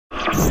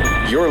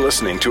You're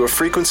listening to a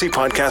Frequency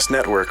Podcast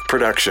Network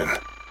production.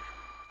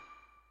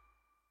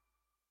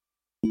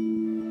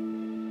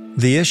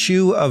 The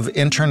issue of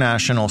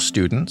international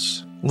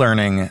students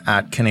learning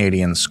at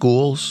Canadian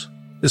schools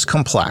is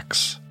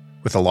complex,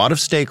 with a lot of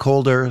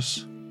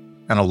stakeholders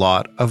and a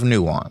lot of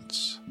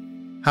nuance.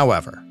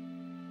 However,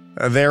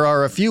 there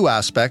are a few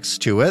aspects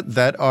to it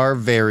that are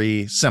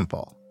very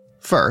simple.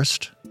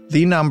 First,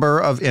 the number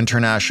of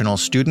international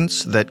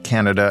students that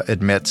Canada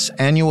admits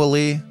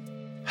annually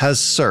has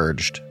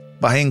surged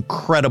by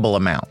incredible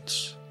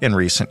amounts in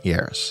recent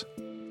years.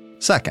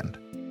 Second,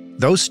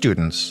 those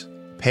students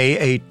pay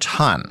a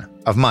ton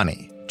of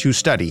money to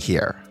study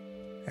here,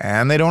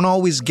 and they don't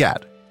always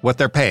get what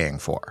they're paying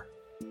for.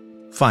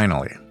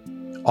 Finally,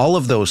 all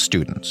of those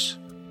students,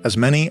 as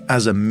many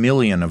as 1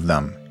 million of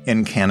them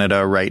in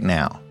Canada right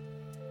now,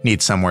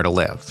 need somewhere to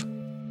live.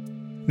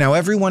 Now,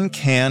 everyone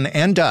can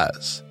and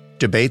does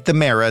debate the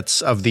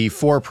merits of the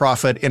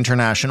for-profit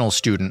international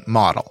student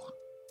model,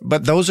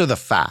 but those are the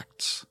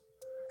facts.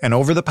 And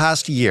over the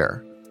past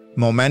year,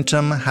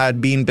 momentum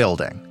had been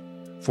building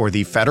for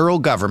the federal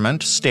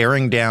government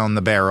staring down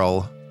the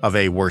barrel of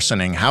a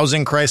worsening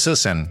housing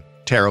crisis and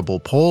terrible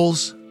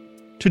polls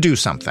to do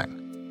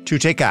something, to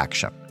take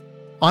action.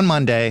 On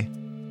Monday,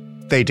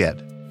 they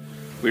did.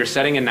 We are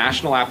setting a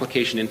national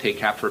application intake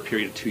cap for a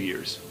period of 2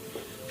 years.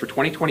 For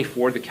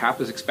 2024, the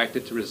cap is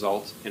expected to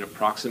result in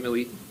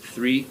approximately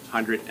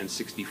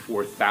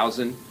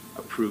 364,000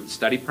 approved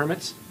study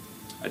permits,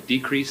 a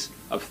decrease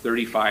of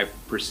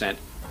 35%.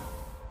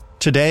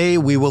 Today,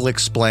 we will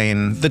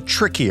explain the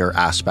trickier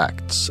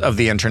aspects of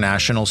the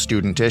international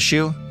student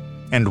issue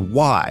and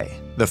why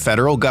the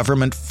federal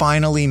government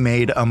finally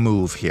made a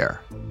move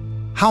here.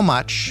 How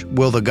much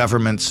will the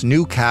government's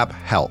new cap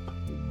help?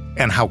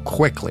 And how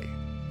quickly?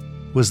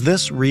 Was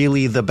this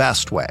really the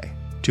best way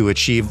to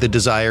achieve the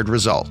desired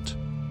result?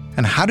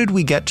 And how did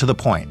we get to the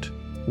point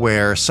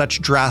where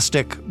such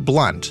drastic,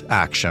 blunt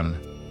action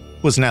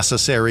was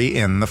necessary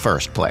in the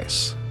first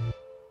place?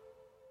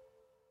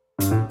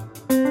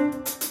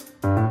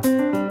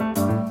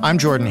 I'm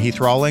Jordan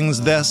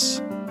Heath-Rawlings.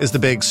 This is The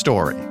Big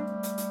Story.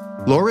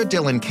 Laura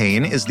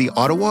Dillon-Kane is the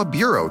Ottawa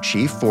bureau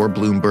chief for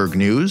Bloomberg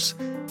News.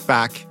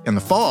 Back in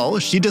the fall,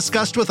 she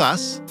discussed with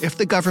us if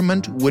the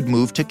government would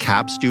move to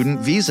cap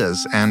student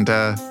visas. And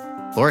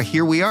Laura,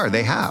 here we are.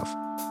 They have.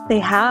 They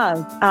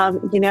have,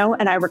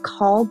 and I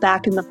recall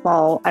back in the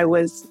fall, I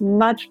was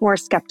much more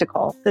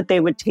skeptical that they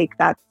would take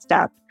that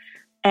step.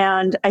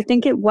 And I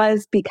think it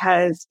was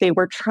because they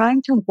were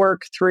trying to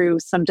work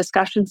through some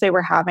discussions they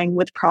were having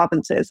with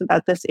provinces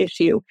about this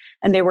issue,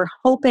 and they were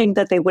hoping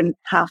that they wouldn't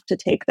have to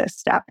take this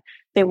step.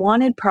 They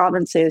wanted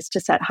provinces to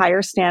set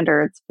higher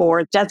standards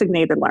for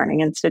designated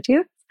learning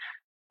institutes.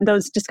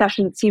 Those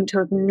discussions seem to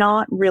have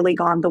not really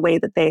gone the way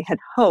that they had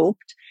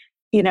hoped.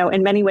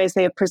 In many ways,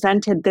 they have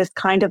presented this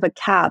kind of a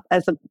cap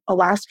as a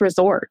last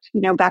resort.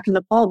 Back in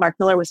the fall, Mark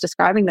Miller was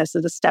describing this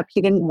as a step he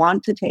didn't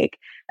want to take,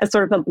 as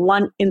sort of a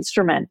blunt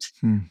instrument,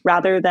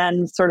 rather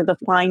than sort of the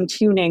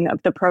fine-tuning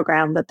of the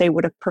program that they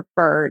would have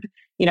preferred,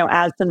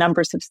 as the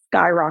numbers have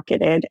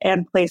skyrocketed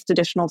and placed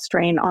additional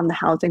strain on the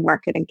housing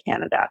market in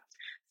Canada.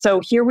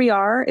 So here we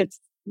are. It's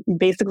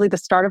basically the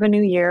start of a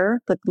new year.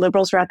 The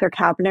Liberals are at their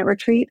cabinet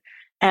retreat.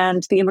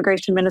 And the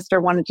immigration minister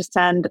wanted to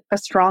send a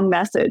strong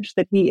message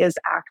that he is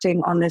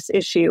acting on this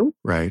issue.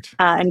 Right.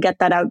 And get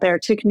that out there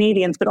to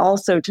Canadians, but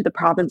also to the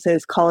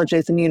provinces,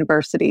 colleges, and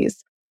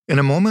universities. In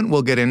a moment,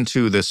 we'll get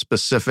into the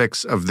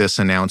specifics of this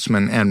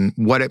announcement and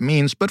what it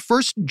means. But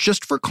first,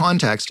 just for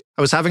context,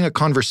 I was having a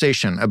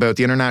conversation about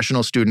the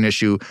international student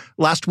issue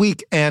last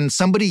week, and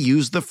somebody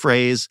used the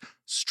phrase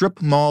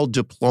strip mall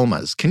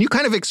diplomas. Can you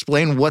kind of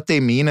explain what they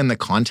mean in the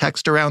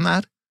context around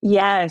that?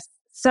 Yes.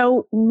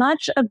 So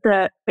much of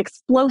the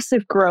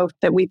explosive growth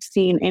that we've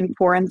seen in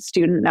foreign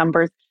student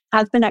numbers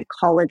has been at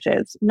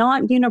colleges,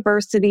 not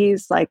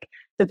universities like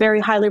the very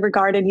highly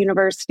regarded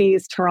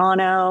universities,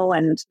 Toronto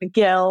and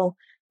McGill,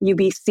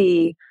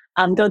 UBC.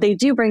 Though they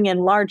do bring in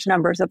large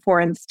numbers of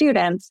foreign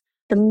students,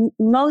 the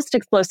most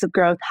explosive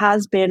growth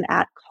has been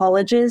at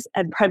colleges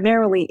and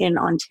primarily in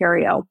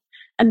Ontario.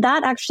 And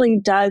that actually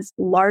does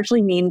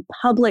largely mean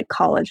public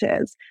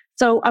colleges.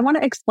 So I want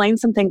to explain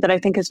something that I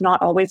think is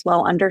not always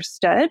well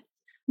understood.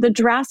 The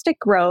drastic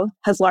growth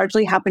has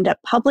largely happened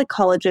at public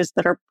colleges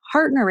that are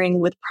partnering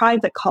with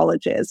private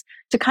colleges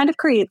to kind of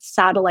create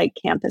satellite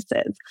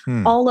campuses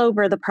all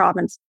over the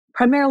province,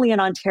 primarily in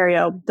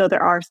Ontario, though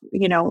there are,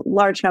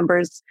 large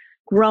numbers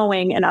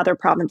growing in other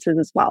provinces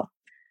as well.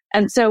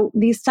 And so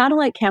these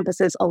satellite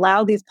campuses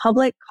allow these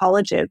public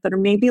colleges that are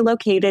maybe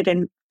located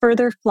in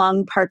further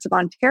flung parts of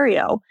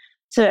Ontario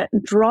to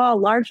draw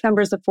large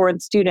numbers of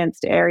foreign students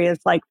to areas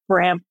like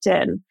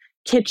Brampton,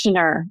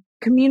 Kitchener,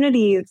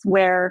 communities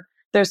where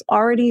there's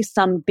already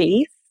some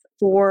base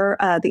for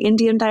the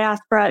Indian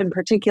diaspora in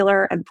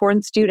particular and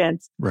foreign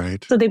students.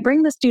 Right. So they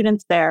bring the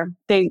students there.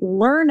 They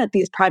learn at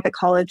these private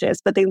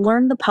colleges, but they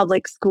learn the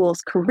public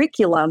school's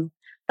curriculum.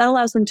 That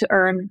allows them to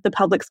earn the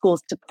public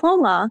school's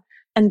diploma,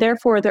 and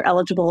therefore they're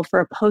eligible for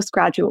a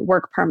postgraduate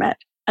work permit.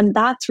 And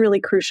that's really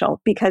crucial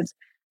because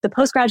The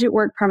postgraduate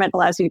work permit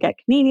allows you to get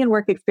Canadian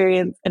work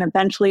experience and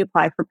eventually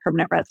apply for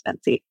permanent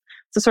residency.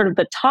 So sort of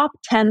the top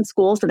 10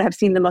 schools that have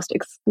seen the most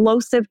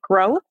explosive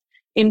growth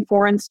in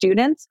foreign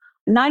students,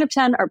 9 of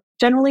 10 are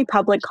generally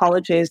public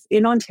colleges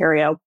in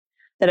Ontario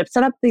that have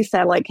set up these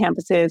satellite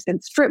campuses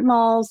in strip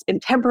malls, in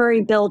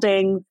temporary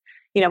buildings.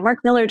 Mark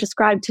Miller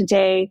described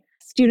today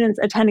students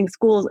attending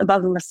schools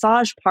above a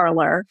massage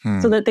parlor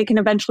so that they can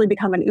eventually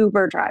become an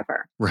Uber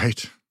driver.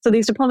 Right. So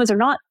these diplomas are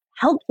not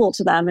helpful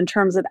to them in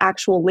terms of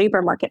actual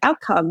labor market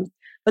outcomes,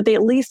 but they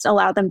at least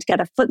allow them to get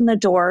a foot in the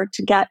door,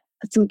 to get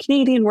some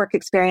Canadian work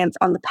experience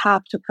on the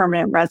path to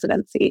permanent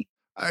residency.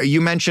 You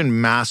mentioned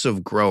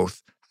massive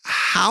growth.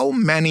 How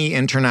many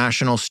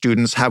international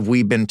students have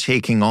we been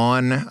taking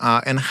on,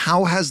 and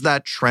how has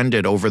that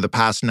trended over the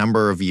past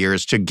number of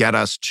years to get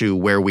us to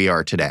where we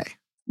are today?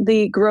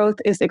 The growth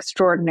is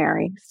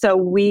extraordinary. So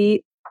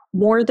we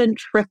more than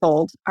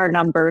tripled our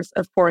numbers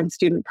of foreign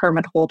student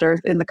permit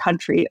holders in the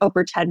country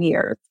over 10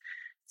 years.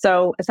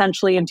 So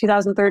essentially in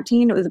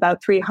 2013, it was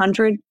about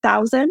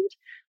 300,000.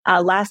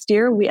 Last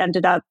year, we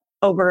ended up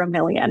over 1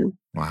 million.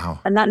 Wow.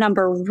 And that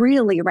number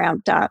really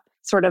ramped up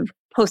sort of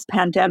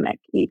post-pandemic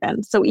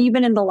even. So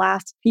even in the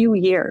last few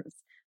years,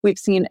 we've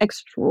seen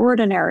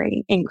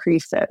extraordinary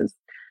increases.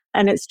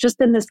 And it's just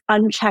in this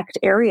unchecked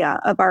area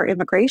of our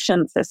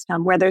immigration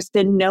system where there's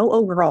been no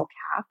overall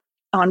cap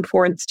on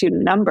foreign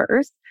student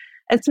numbers.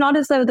 It's not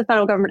as though the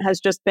federal government has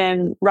just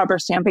been rubber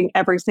stamping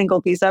every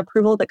single visa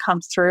approval that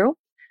comes through,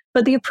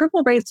 but the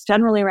approval rate's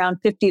generally around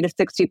 50 to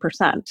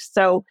 60%.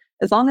 So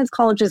as long as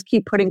colleges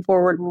keep putting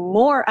forward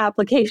more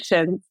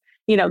applications,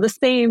 the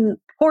same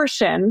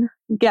portion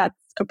gets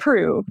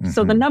approved. Mm-hmm.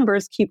 So the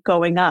numbers keep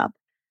going up.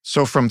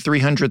 So from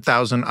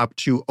 300,000 up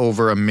to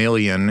over 1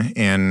 million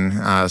in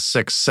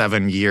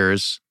 6-7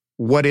 years,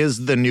 what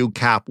is the new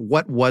cap?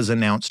 What was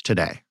announced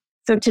today?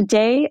 So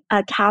today,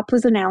 a cap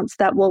was announced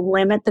that will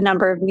limit the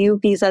number of new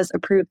visas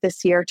approved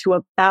this year to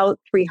about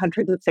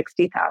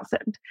 360,000.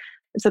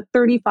 It's a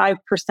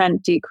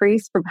 35%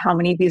 decrease from how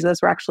many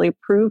visas were actually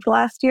approved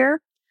last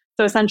year.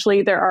 So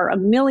essentially, there are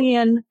 1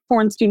 million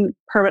foreign student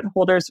permit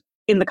holders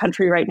in the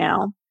country right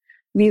now.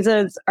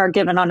 Visas are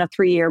given on a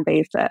 3-year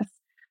basis.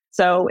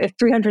 So if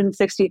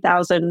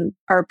 360,000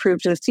 are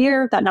approved this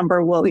year, that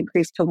number will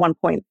increase to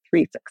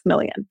 1.36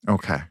 million.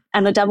 Okay.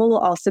 And the devil will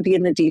also be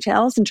in the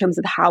details in terms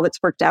of how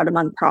it's worked out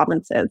among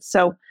provinces.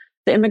 So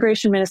the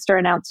immigration minister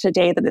announced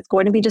today that it's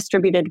going to be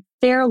distributed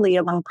fairly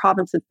among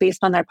provinces based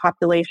on their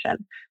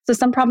population. So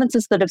some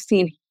provinces that have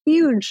seen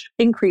huge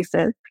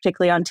increases,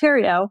 particularly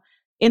Ontario,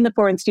 in the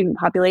foreign student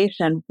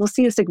population will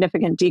see a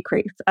significant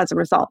decrease as a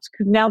result.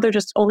 Because now they're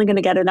just only going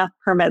to get enough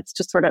permits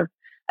to sort of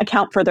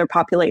account for their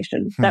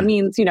population. That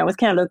means, as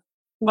Canada's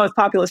most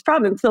populous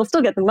province, they'll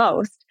still get the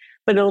most,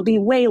 but it'll be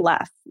way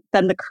less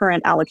than the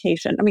current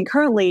allocation. I mean,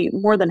 currently,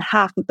 more than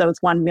half of those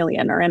 1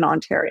 million are in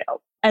Ontario.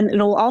 And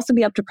it'll also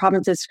be up to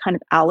provinces to kind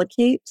of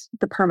allocate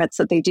the permits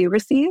that they do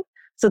receive.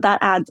 So that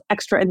adds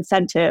extra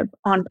incentive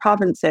on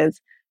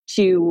provinces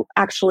to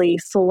actually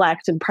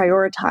select and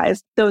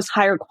prioritize those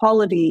higher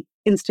quality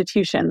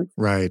institutions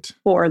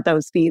for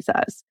those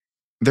visas.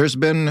 There's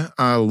been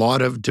a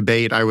lot of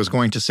debate, I was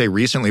going to say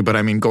recently, but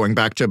I mean going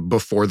back to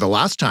before the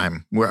last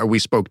time where we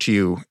spoke to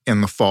you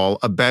in the fall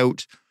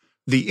about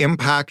the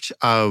impact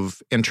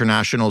of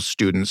international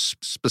students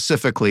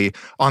specifically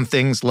on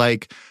things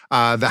like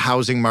the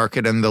housing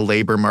market and the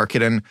labor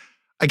market. And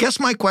I guess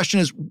my question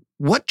is,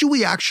 what do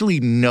we actually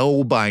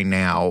know by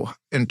now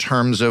in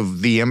terms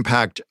of the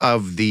impact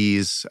of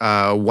these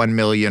 1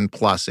 million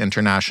plus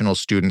international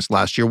students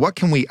last year? What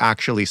can we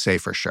actually say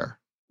for sure?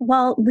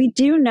 Well, we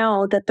do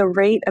know that the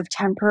rate of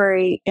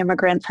temporary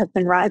immigrants has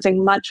been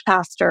rising much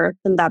faster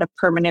than that of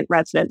permanent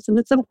residents. And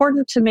it's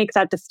important to make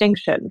that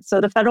distinction.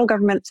 So the federal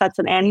government sets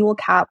an annual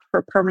cap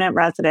for permanent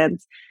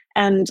residents,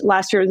 and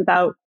last year was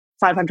about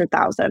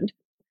 500,000.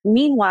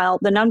 Meanwhile,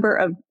 the number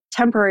of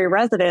temporary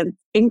residents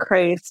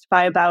increased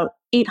by about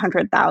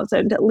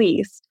 800,000 at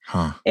least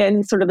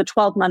in sort of the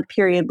 12-month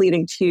period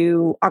leading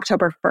to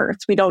October 1st.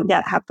 We don't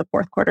yet have the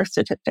fourth quarter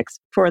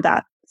statistics for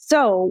that.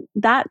 So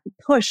that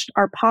pushed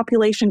our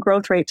population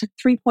growth rate to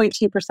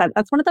 3.2%.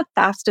 That's one of the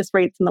fastest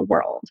rates in the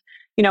world.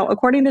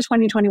 According to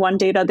 2021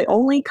 data, the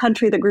only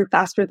country that grew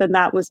faster than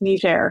that was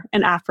Niger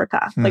in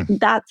Africa. Like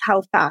that's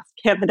how fast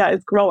Canada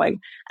is growing.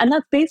 And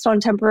that's based on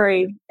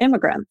temporary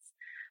immigrants,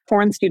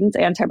 foreign students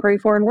and temporary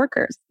foreign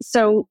workers.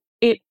 So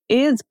it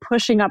is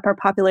pushing up our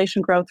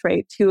population growth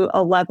rate to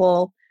a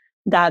level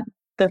that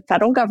the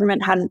federal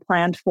government hadn't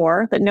planned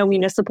for, that no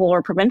municipal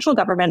or provincial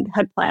government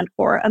had planned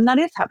for, and that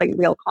is having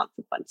real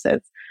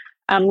consequences.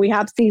 We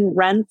have seen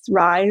rents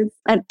rise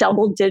at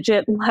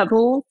double-digit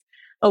levels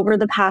over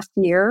the past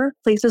year.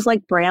 Places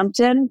like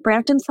Brampton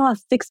saw a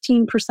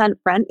 16%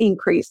 rent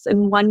increase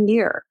in 1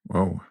 year.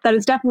 Whoa. That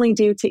is definitely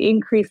due to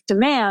increased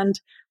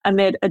demand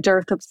amid a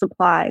dearth of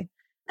supply.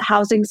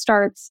 Housing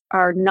starts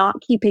are not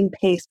keeping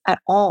pace at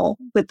all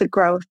with the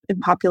growth in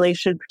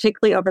population,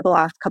 particularly over the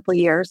last couple of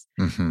years.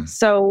 Mm-hmm.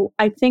 So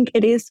I think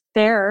it is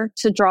fair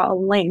to draw a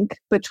link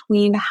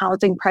between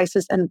housing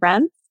prices and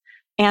rents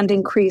and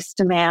increase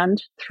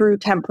demand through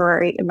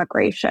temporary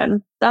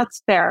immigration.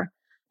 That's fair.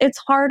 It's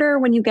harder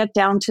when you get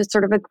down to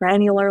sort of a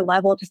granular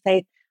level to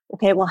say,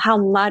 okay, well, how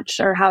much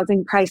are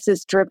housing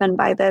prices driven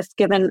by this,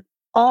 given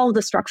all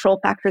the structural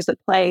factors at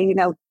play,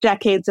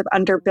 decades of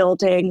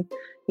underbuilding,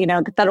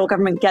 the federal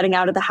government getting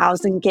out of the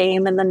housing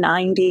game in the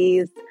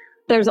 90s.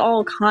 There's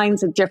all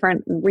kinds of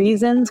different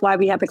reasons why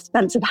we have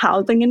expensive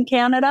housing in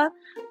Canada,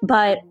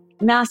 but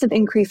massive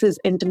increases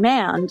in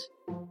demand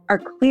are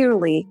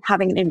clearly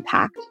having an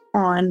impact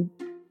on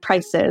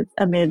prices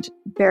amid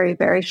very,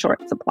 very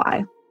short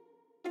supply.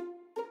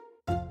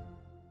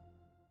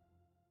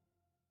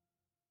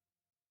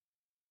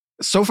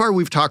 So far,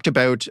 we've talked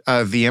about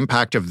the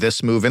impact of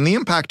this move and the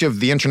impact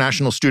of the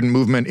international student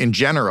movement in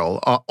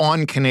general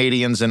on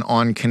Canadians and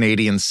on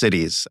Canadian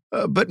cities.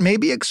 But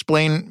maybe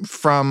explain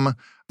from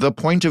the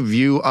point of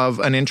view of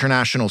an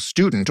international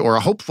student or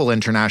a hopeful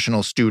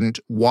international student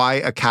why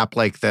a cap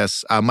like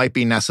this might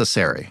be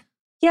necessary.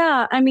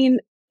 Yeah,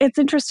 it's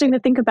interesting to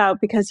think about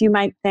because you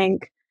might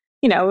think,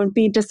 it would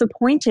be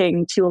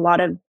disappointing to a lot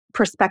of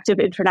prospective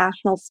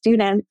international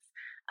students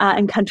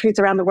in countries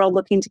around the world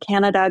looking to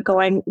Canada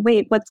going,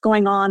 wait, what's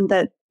going on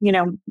that,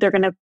 they're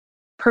going to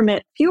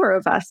permit fewer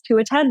of us to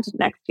attend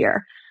next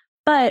year.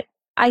 But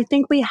I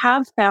think we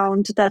have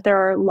found that there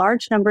are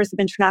large numbers of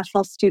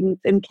international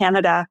students in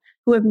Canada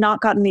who have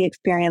not gotten the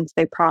experience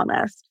they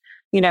promised.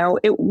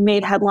 It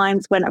made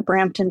headlines when a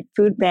Brampton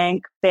food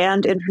bank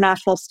banned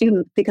international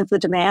students because the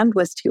demand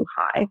was too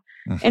high.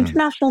 Mm-hmm.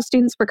 International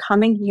students were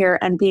coming here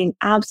and being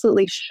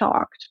absolutely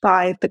shocked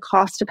by the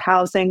cost of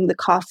housing, the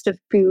cost of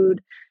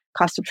food,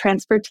 cost of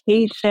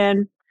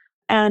transportation,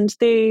 and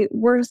they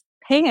were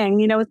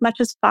paying, as much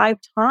as 5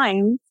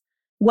 times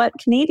what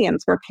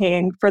Canadians were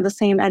paying for the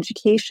same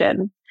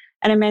education.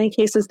 And in many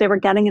cases, they were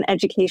getting an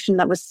education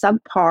that was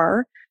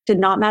subpar, did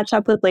not match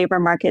up with labor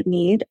market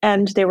need,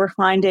 and they were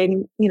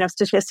finding,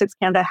 Statistics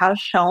Canada has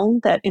shown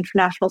that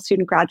international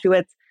student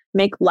graduates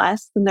make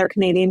less than their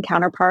Canadian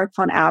counterparts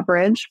on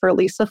average for at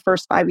least the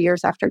first 5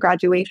 years after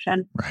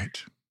graduation.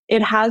 Right.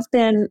 It has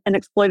been an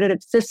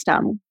exploitative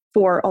system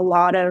for a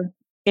lot of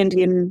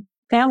Indian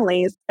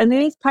families, and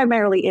it is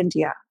primarily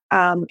India.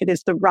 It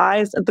is the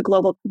rise of the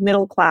global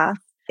middle class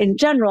in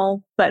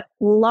general, but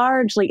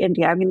largely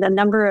India. The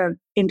number of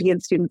Indian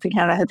students in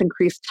Canada has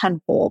increased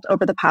tenfold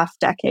over the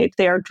past decade.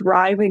 They are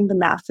driving the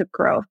massive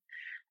growth.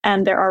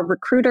 And there are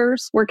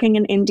recruiters working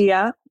in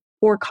India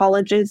or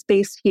colleges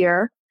based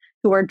here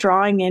who are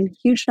drawing in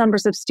huge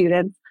numbers of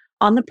students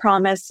on the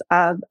promise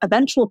of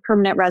eventual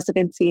permanent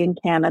residency in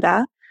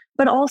Canada,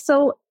 but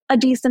also a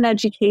decent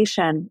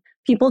education.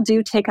 People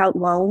do take out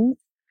loans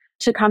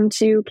to come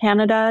to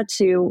Canada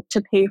to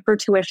pay for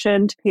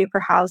tuition, to pay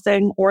for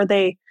housing, or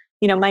they,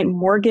 might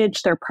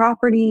mortgage their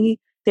property.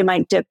 They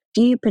might dip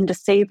deep into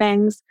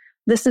savings.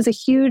 This is a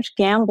huge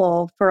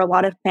gamble for a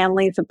lot of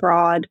families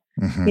abroad,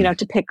 mm-hmm.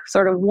 To pick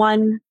sort of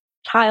one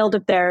child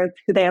of theirs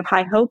who they have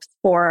high hopes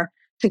for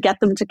to get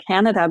them to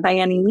Canada by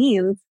any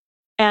means,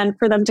 and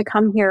for them to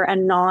come here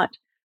and not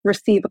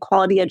receive a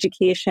quality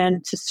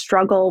education, to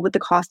struggle with the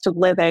cost of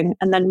living,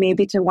 and then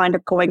maybe to wind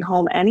up going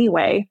home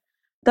anyway.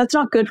 That's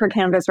not good for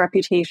Canada's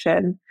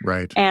reputation.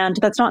 Right. And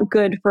that's not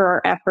good for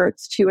our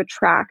efforts to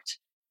attract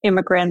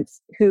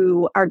immigrants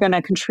who are going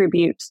to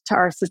contribute to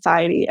our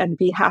society and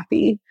be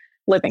happy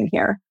living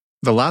here.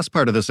 The last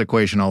part of this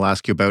equation I'll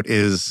ask you about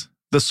is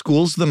the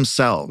schools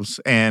themselves.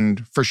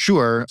 And for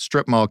sure,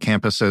 strip mall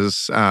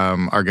campuses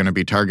are going to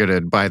be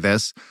targeted by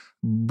this.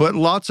 But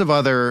lots of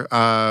other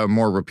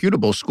more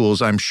reputable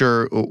schools, I'm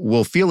sure,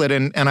 will feel it.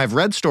 And I've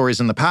read stories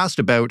in the past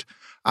about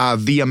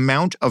the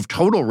amount of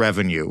total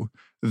revenue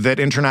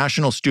that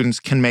international students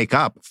can make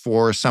up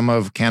for some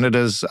of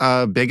Canada's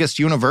biggest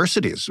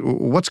universities.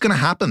 What's going to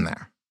happen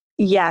there?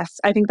 Yes,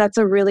 I think that's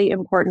a really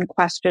important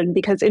question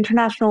because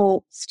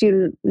international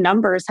student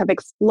numbers have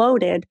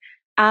exploded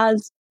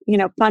as,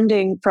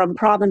 funding from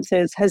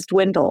provinces has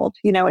dwindled.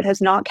 It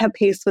has not kept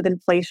pace with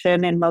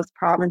inflation in most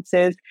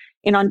provinces.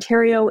 In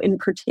Ontario, in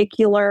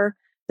particular,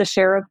 the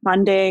share of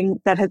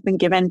funding that has been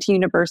given to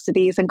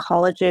universities and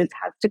colleges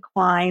has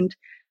declined.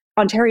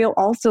 Ontario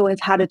also has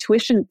had a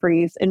tuition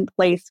freeze in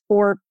place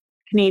for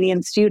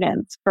Canadian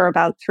students for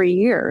about 3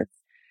 years.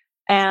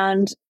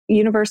 And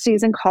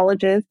universities and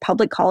colleges,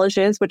 public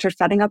colleges, which are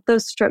setting up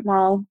those strip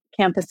mall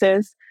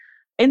campuses,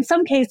 in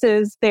some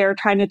cases, they're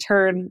trying to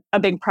turn a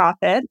big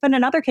profit, but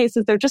in other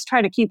cases, they're just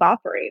trying to keep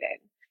operating.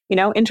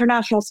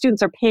 International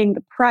students are paying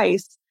the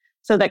price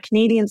so that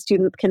Canadian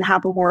students can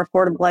have a more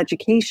affordable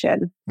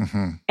education.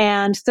 Mm-hmm.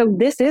 And so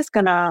this is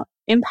going to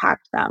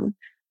impact them.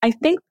 I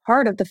think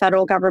part of the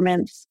federal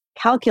government's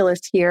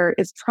calculus here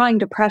is trying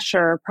to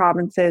pressure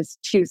provinces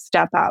to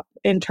step up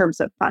in terms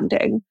of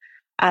funding.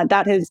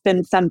 That has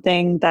been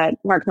something that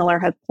Mark Miller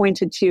has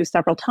pointed to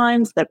several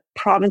times, that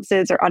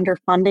provinces are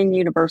underfunding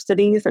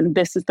universities, and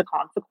this is the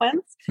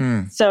consequence.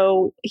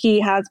 So he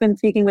has been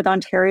speaking with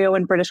Ontario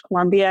and British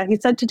Columbia. He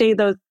said today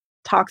those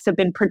talks have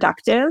been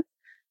productive.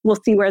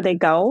 We'll see where they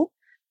go.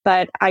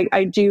 But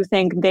I do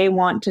think they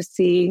want to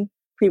see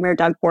Premier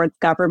Doug Ford's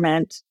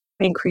government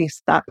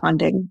increase that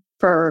funding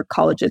for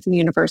colleges and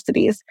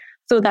universities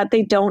so that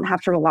they don't have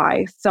to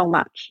rely so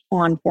much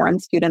on foreign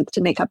students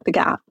to make up the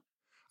gap.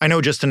 I know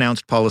just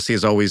announced policy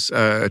is always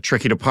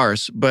tricky to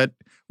parse, but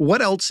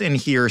what else in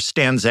here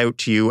stands out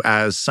to you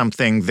as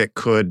something that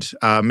could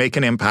make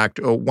an impact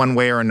one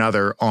way or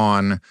another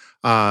on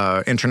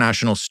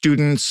international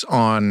students,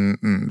 on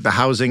the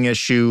housing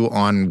issue,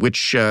 on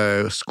which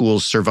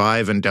schools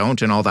survive and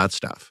don't, and all that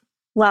stuff?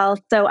 Well,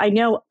 so I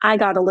know I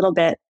got a little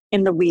bit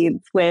in the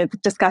weeds with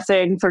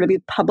discussing sort of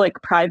these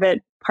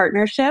public-private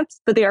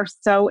partnerships, but they are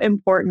so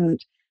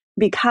important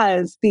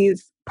because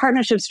these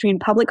partnerships between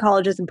public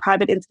colleges and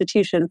private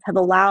institutions have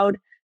allowed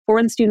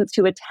foreign students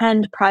to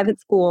attend private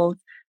schools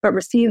but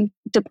receive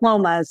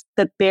diplomas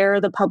that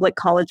bear the public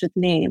college's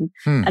name.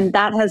 And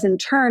that has in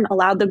turn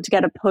allowed them to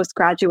get a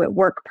postgraduate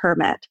work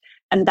permit.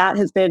 And that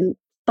has been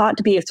thought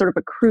to be a sort of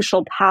a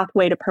crucial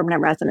pathway to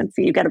permanent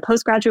residency. You get a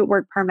postgraduate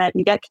work permit,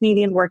 you get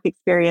Canadian work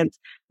experience,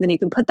 then you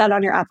can put that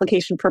on your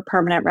application for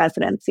permanent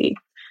residency.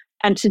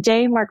 And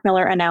today, Mark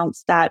Miller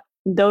announced that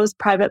those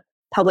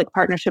private-public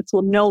partnerships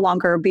will no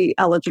longer be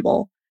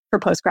eligible for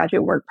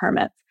postgraduate work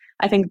permits.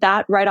 I think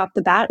that right off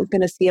the bat is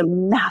going to see a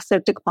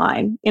massive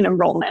decline in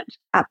enrollment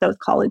at those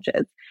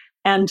colleges.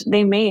 And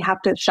they may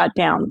have to shut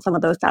down some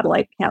of those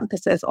satellite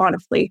campuses,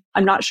 honestly.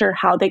 I'm not sure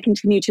how they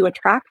continue to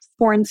attract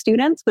foreign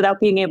students without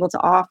being able to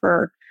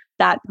offer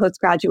that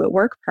postgraduate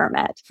work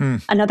permit.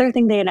 Another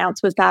thing they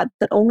announced was that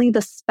only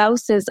the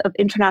spouses of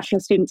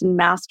international students in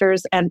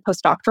master's and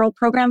postdoctoral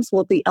programs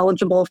will be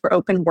eligible for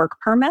open work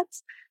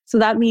permits. So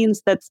that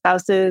means that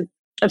spouses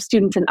of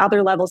students in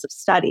other levels of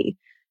study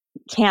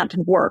can't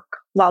work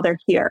while they're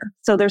here.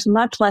 So there's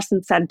much less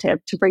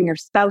incentive to bring your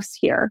spouse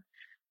here.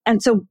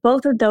 And so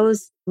both of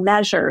those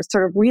measures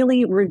sort of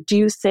really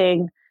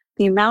reducing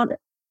the amount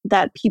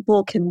that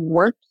people can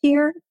work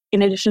here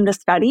in addition to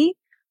study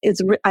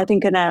is, I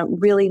think, going to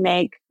really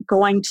make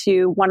going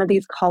to one of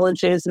these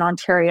colleges in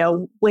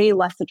Ontario way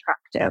less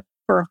attractive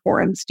for a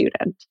foreign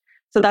student.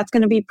 So that's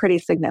going to be pretty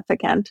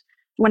significant.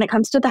 When it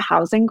comes to the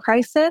housing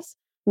crisis,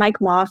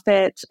 Mike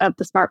Moffat of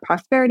the Smart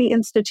Prosperity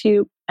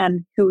Institute,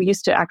 and who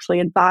used to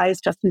actually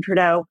advise Justin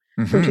Trudeau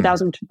from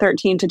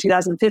 2013 to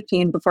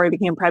 2015 before he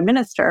became prime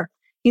minister,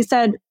 he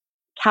said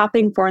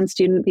capping foreign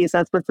student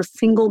visas was the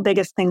single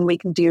biggest thing we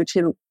can do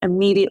to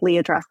immediately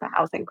address the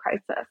housing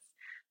crisis.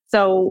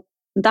 So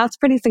that's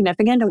pretty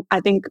significant. I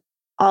think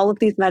all of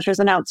these measures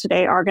announced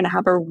today are going to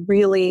have a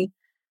really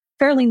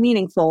fairly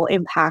meaningful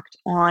impact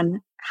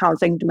on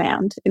housing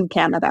demand in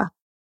Canada.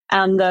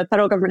 And the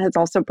federal government has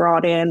also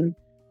brought in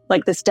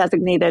this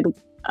designated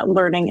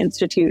learning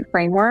institute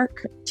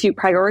framework to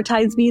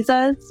prioritize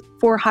visas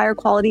for higher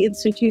quality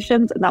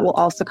institutions, and that will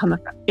also come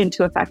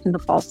into effect in the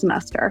fall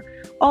semester.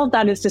 All of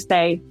that is to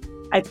say,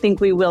 I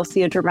think we will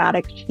see a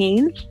dramatic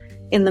change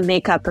in the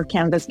makeup of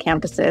Canada's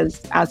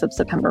campuses as of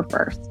September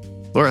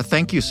 1st. Laura,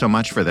 thank you so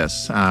much for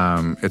this.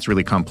 It's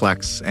really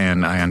complex,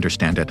 and I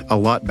understand it a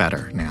lot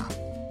better now.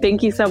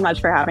 Thank you so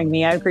much for having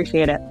me. I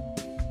appreciate it.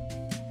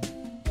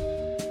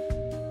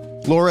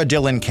 Laura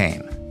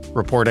Dillon-Kane,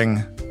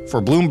 reporting for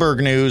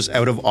Bloomberg News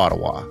out of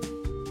Ottawa.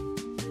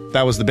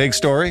 That was the big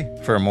story.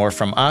 For more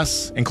from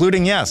us,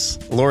 including, yes,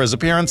 Laura's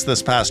appearance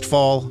this past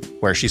fall,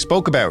 where she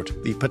spoke about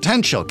the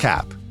potential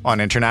cap on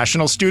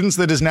international students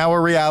that is now a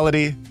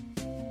reality,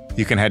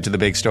 you can head to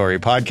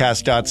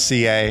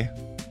thebigstorypodcast.ca.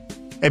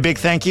 A big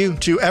thank you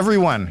to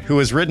everyone who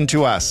has written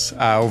to us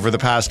over the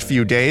past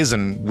few days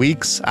and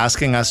weeks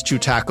asking us to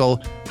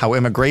tackle how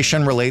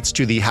immigration relates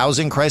to the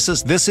housing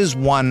crisis. This is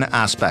one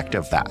aspect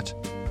of that.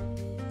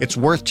 It's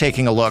worth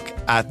taking a look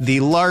at the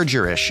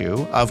larger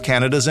issue of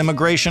Canada's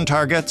immigration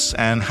targets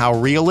and how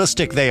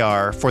realistic they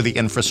are for the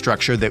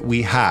infrastructure that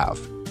we have.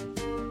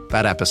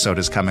 That episode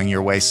is coming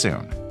your way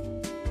soon.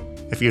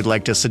 If you'd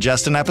like to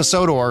suggest an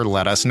episode or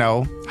let us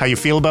know how you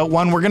feel about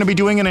one, we're going to be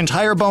doing an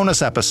entire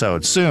bonus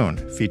episode soon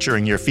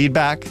featuring your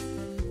feedback.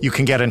 You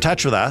can get in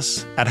touch with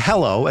us at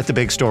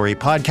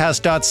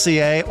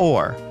hello@thebigstorypodcast.ca,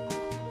 or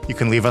you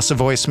can leave us a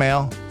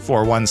voicemail,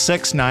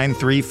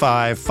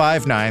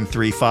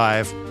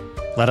 416-935-5935.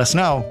 Let us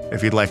know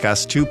if you'd like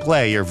us to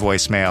play your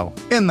voicemail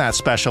in that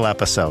special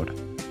episode.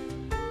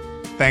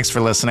 Thanks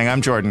for listening.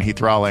 I'm Jordan Heath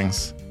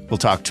Rawlings. We'll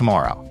talk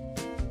tomorrow.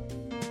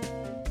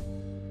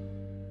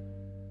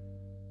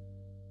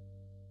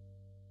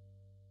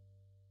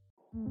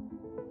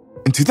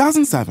 In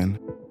 2007,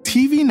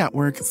 TV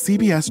network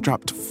CBS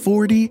dropped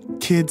 40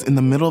 kids in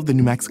the middle of the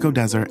New Mexico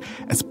desert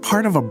as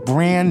part of a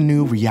brand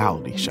new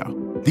reality show.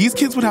 These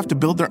kids would have to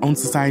build their own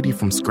society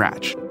from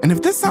scratch. And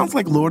if this sounds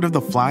like Lord of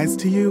the Flies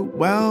to you,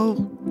 well,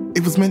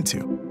 it was meant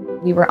to.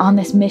 We were on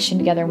this mission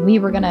together, and we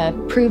were going to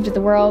prove to the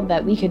world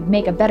that we could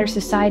make a better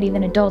society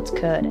than adults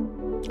could.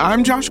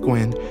 I'm Josh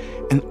Gwynn,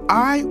 and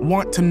I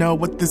want to know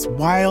what this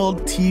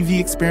wild TV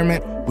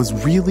experiment was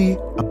really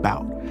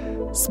about.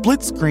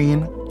 Split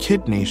Screen,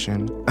 Kid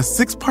Nation, a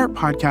 6-part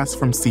podcast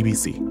from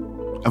CBC.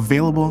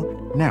 Available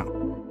now.